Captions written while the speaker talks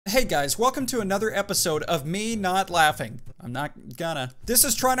Hey guys, welcome to another episode of me not laughing. I'm not gonna. This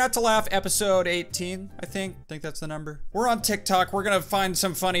is Try Not to Laugh episode 18, I think. I think that's the number. We're on TikTok. We're gonna find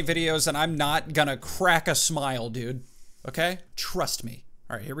some funny videos and I'm not gonna crack a smile, dude. Okay? Trust me.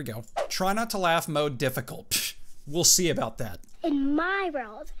 All right, here we go. Try not to laugh mode difficult. Psh, we'll see about that. In my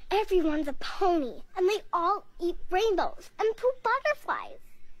world, everyone's a pony, and they all eat rainbows and poop butterflies.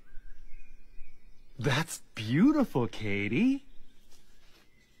 That's beautiful, Katie.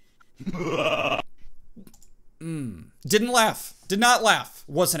 Didn't laugh. Did not laugh.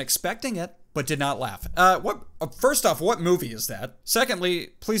 Wasn't expecting it, but did not laugh. First off, what movie is that?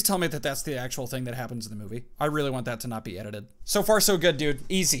 Secondly, please tell me that that's the actual thing that happens in the movie. I really want that to not be edited. So far, so good, dude.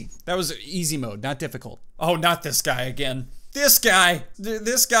 Easy. That was easy mode, not difficult. Oh, not this guy again. This guy.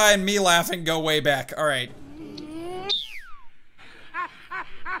 This guy and me laughing go way back. All right.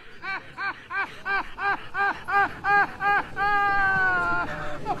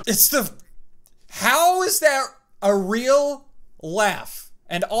 How is that a real laugh?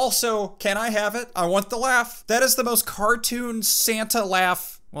 And also, can I have it? I want the laugh. That is the most cartoon Santa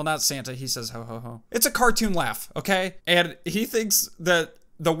laugh. Well, not Santa, he says ho ho ho. It's a cartoon laugh, okay? And he thinks that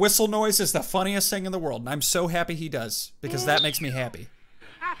the whistle noise is the funniest thing in the world. And I'm so happy he does, because that makes me happy.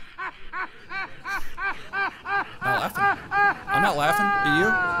 Not laughing. I'm not laughing.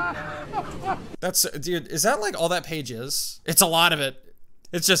 Are you? That's, dude, is that like all that page is? It's a lot of it.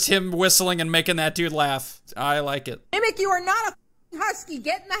 It's just him whistling and making that dude laugh. I like it. Mimic, you are not a husky.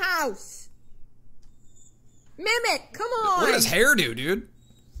 Get in the house. Mimic, come on. Look at his hair do, dude.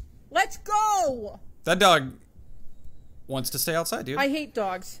 Let's go. That dog wants to stay outside, dude. I hate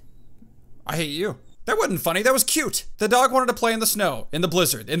dogs. I hate you. That wasn't funny. That was cute. The dog wanted to play in the snow, in the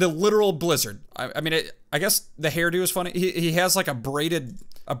blizzard, in the literal blizzard. I mean, I guess the hairdo is funny. He has like a braided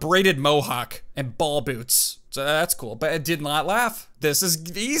mohawk and ball boots. So that's cool, but it did not laugh. This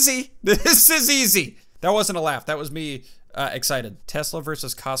is easy. This is easy. That wasn't a laugh. That was me excited. Tesla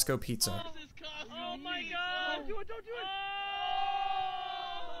versus Costco pizza. Oh my God! Don't do it! Don't do it!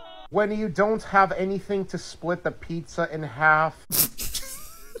 When you don't have anything to split the pizza in half.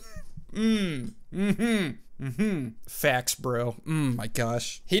 Facts, bro. My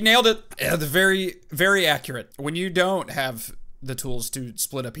gosh. He nailed it. Yeah, very, very accurate. When you don't have the tools to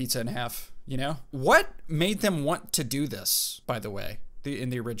split a pizza in half, you know? What made them want to do this, by the way,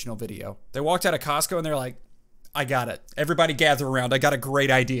 in the original video? They walked out of Costco and they're like, I got it. Everybody gather around. I got a great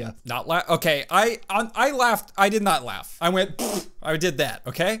idea. Not laugh. Okay, I laughed. I did not laugh. I went, pfft. I did that,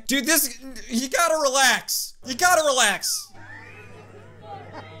 okay? Dude, you gotta relax. You gotta relax.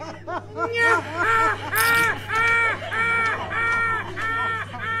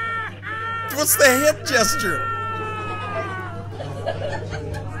 What's the hip gesture?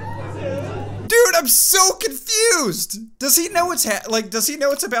 Dude, I'm so confused. Does he know does he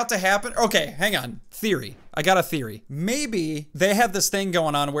know it's about to happen? Okay, hang on. Theory. I got a theory. Maybe they have this thing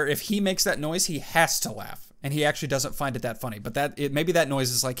going on where if he makes that noise, he has to laugh. And he actually doesn't find it that funny. But maybe that noise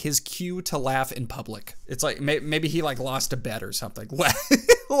is like his cue to laugh in public. It's like, maybe he like lost a bet or something.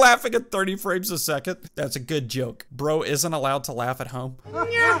 Laughing at 30 frames a second. That's a good joke. Bro isn't allowed to laugh at home.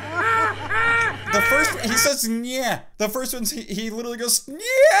 The first, he says, yeah. The first one's, he literally goes,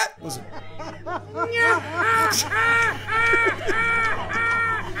 yeah. Listen.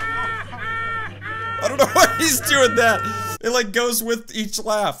 I don't know why he's doing that. It like goes with each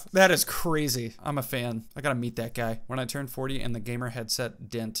laugh. That is crazy. I'm a fan. I gotta meet that guy. When I turn 40 and the gamer headset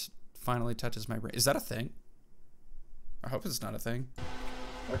dent finally touches my brain. Is that a thing? I hope it's not a thing.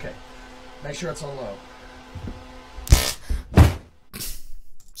 Okay. Make sure it's on low.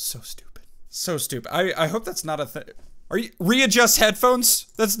 So stupid. So stupid. I hope that's not a thing. Are you readjust headphones?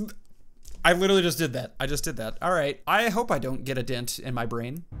 I literally just did that. I just did that. All right. I hope I don't get a dent in my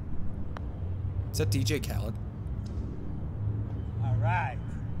brain. Is that DJ Khaled? All right.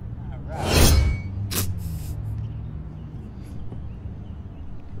 All right.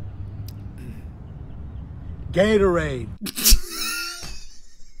 Gatorade.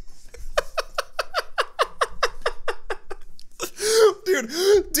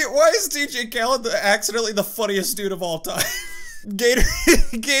 Dude, why is DJ Khaled accidentally the funniest dude of all time?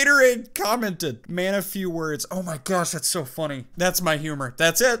 Gatorade commented, man of few words. Oh my gosh, that's so funny. That's my humor.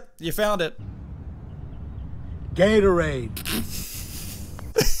 That's it. You found it. Gatorade.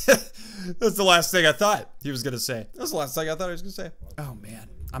 That's the last thing I thought he was gonna say. That's the last thing I thought he was gonna say. Oh man,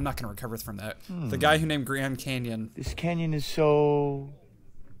 I'm not gonna recover from that. The guy who named Grand Canyon. This canyon is so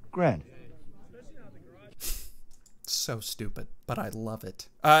grand. So stupid, but I love it.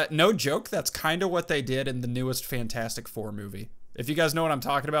 No joke, that's kind of what they did in the newest Fantastic Four movie. If you guys know what I'm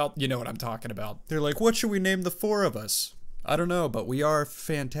talking about, you know what I'm talking about. They're like, what should we name the four of us? I don't know, but we are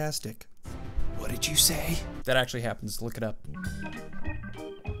fantastic. What did you say? That actually happens. Look it up.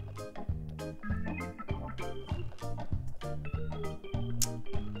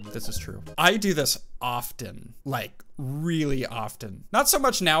 This is true. I do this often, like really often. Not so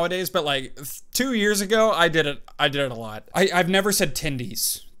much nowadays, but like 2 years ago, I did it a lot. I've never said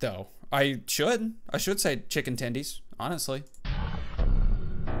tendies though. I should say chicken tendies, honestly.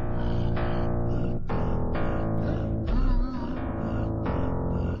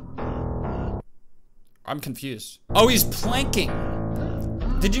 I'm confused. Oh, he's planking.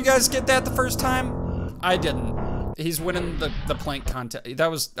 Did you guys get that the first time? I didn't. He's winning the plank contest. That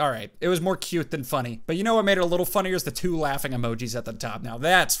was, all right. It was more cute than funny. But you know what made it a little funnier is the 2 laughing emojis at the top. Now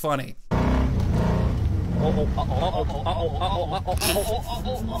that's funny.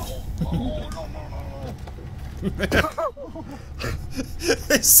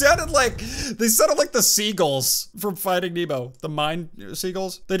 They sounded like the seagulls from Finding Nemo. The mine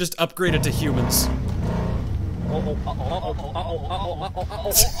seagulls. They just upgraded to humans.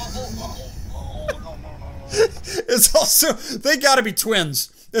 It's also, they gotta be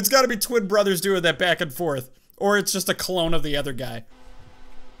twins. It's gotta be twin brothers doing that back and forth. Or it's just a clone of the other guy.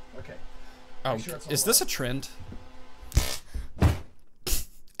 Okay. Oh, is this a trend?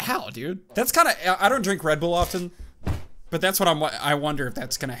 Ow, dude. That's kind of, I don't drink Red Bull often, but that's what I wonder if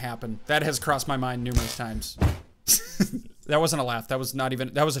that's gonna happen. That has crossed my mind numerous times. That wasn't a laugh. That was not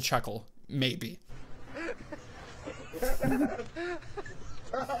even, that was a chuckle. Maybe.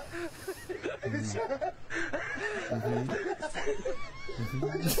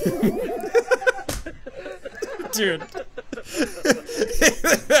 Dude.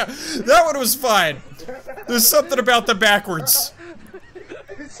 That one was fine. There's something about the backwards.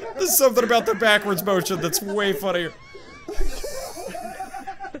 There's something about the backwards motion that's way funnier.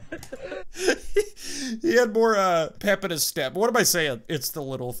 He had more pep in his step. What am I saying? It's the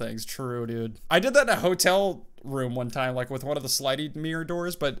little things. True, dude. I did that in a hotel room one time, like with one of the sliding mirror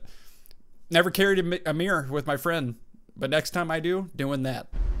doors, but never carried a mirror with my friend. But next time I do, doing that.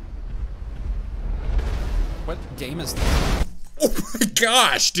 What game is this? Oh my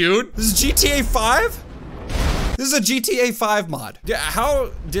gosh, dude. This is GTA 5? This is a GTA 5 mod.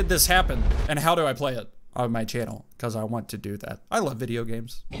 How did this happen? And how do I play it on my channel? Because I want to do that. I love video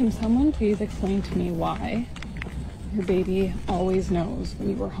games. Can someone please explain to me why your baby always knows when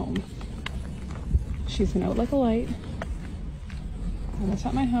you are home? She's been out like a light. Almost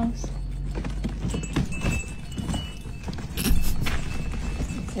at my house.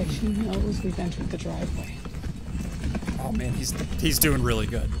 It's like she knows we've entered the driveway. Oh man, he's doing really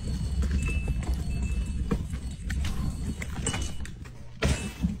good.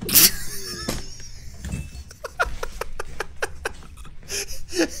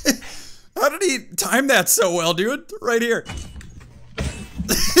 How did he time that so well, dude? Right here.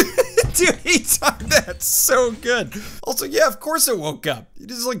 Dude, he timed that so good. Also, yeah, of course it woke up. He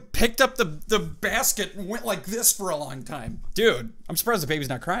just like picked up the basket and went like this for a long time. Dude, I'm surprised the baby's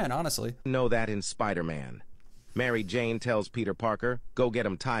not crying, honestly. Know that in Spider-Man. Mary Jane tells Peter Parker, go get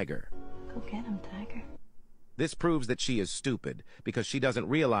him, Tiger. Go get him, Tiger. This proves that she is stupid, because she doesn't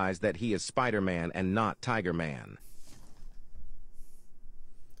realize that he is Spider-Man and not Tiger Man.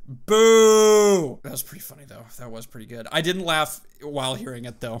 Boo! That was pretty funny, though. That was pretty good. I didn't laugh while hearing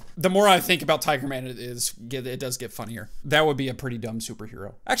it, though. The more I think about Tiger Man, it does get funnier. That would be a pretty dumb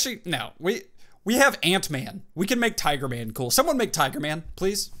superhero. Actually, no. We have Ant-Man. We can make Tiger Man cool. Someone make Tiger Man,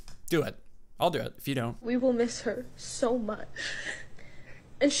 please. Do it. I'll do it if you don't. We will miss her so much.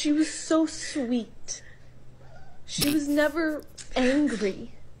 And she was so sweet. She was never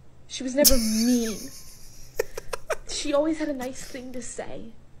angry. She was never mean. She always had a nice thing to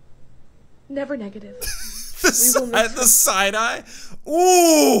say. Never negative. The side eye?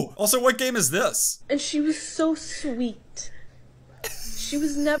 Ooh! Also, what game is this? And she was so sweet. She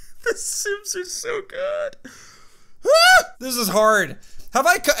was never... The Sims are so good. Ah! This is hard. Have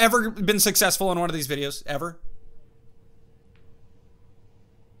I ever been successful in one of these videos? Ever?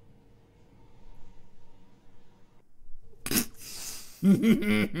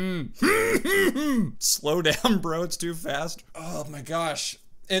 Slow down, bro. It's too fast. Oh my gosh.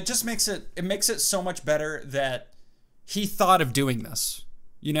 It just makes it so much better that he thought of doing this.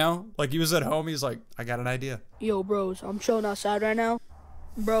 You know? Like he was at home, he's like, I got an idea. Yo, bros, I'm chilling outside right now.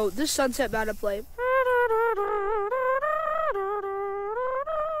 Bro, this sunset about to play.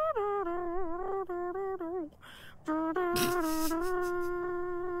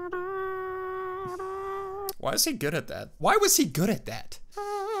 Why is he good at that? Why was he good at that?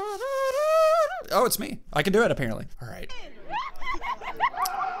 Oh, it's me. I can do it, apparently. All right.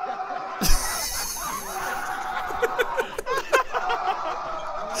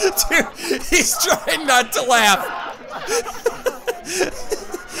 Dude, he's trying not to laugh.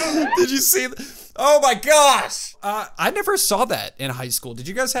 Did you see? Oh my gosh! I never saw that in high school. Did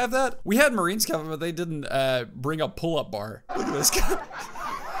you guys have that? We had Marines come, but they didn't bring a pull-up bar. Look at this guy.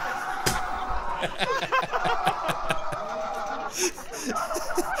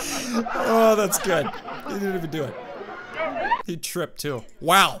 Oh, that's good. He didn't even do it. He tripped too.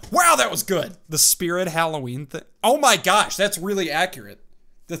 Wow. Wow, that was good. The Spirit Halloween thing. Oh my gosh, that's really accurate.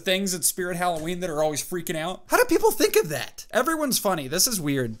 The things at Spirit Halloween that are always freaking out. How do people think of that? Everyone's funny. This is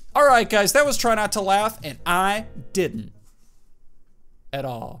weird. All right, guys, that was Try Not to Laugh, and I didn't at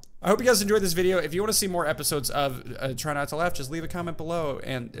all. I hope you guys enjoyed this video. If you want to see more episodes of Try Not to Laugh, just leave a comment below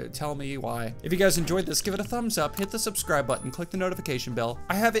and tell me why. If you guys enjoyed this, give it a thumbs up, hit the subscribe button, click the notification bell.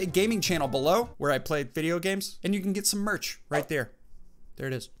 I have a gaming channel below where I play video games, and you can get some merch right there. There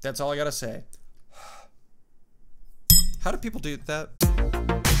it is. That's all I gotta say. How do people do that?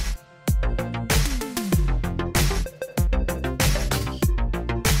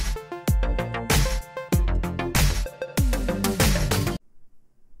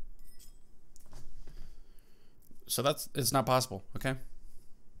 So it's not possible, okay?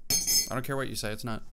 I don't care what you say, it's not.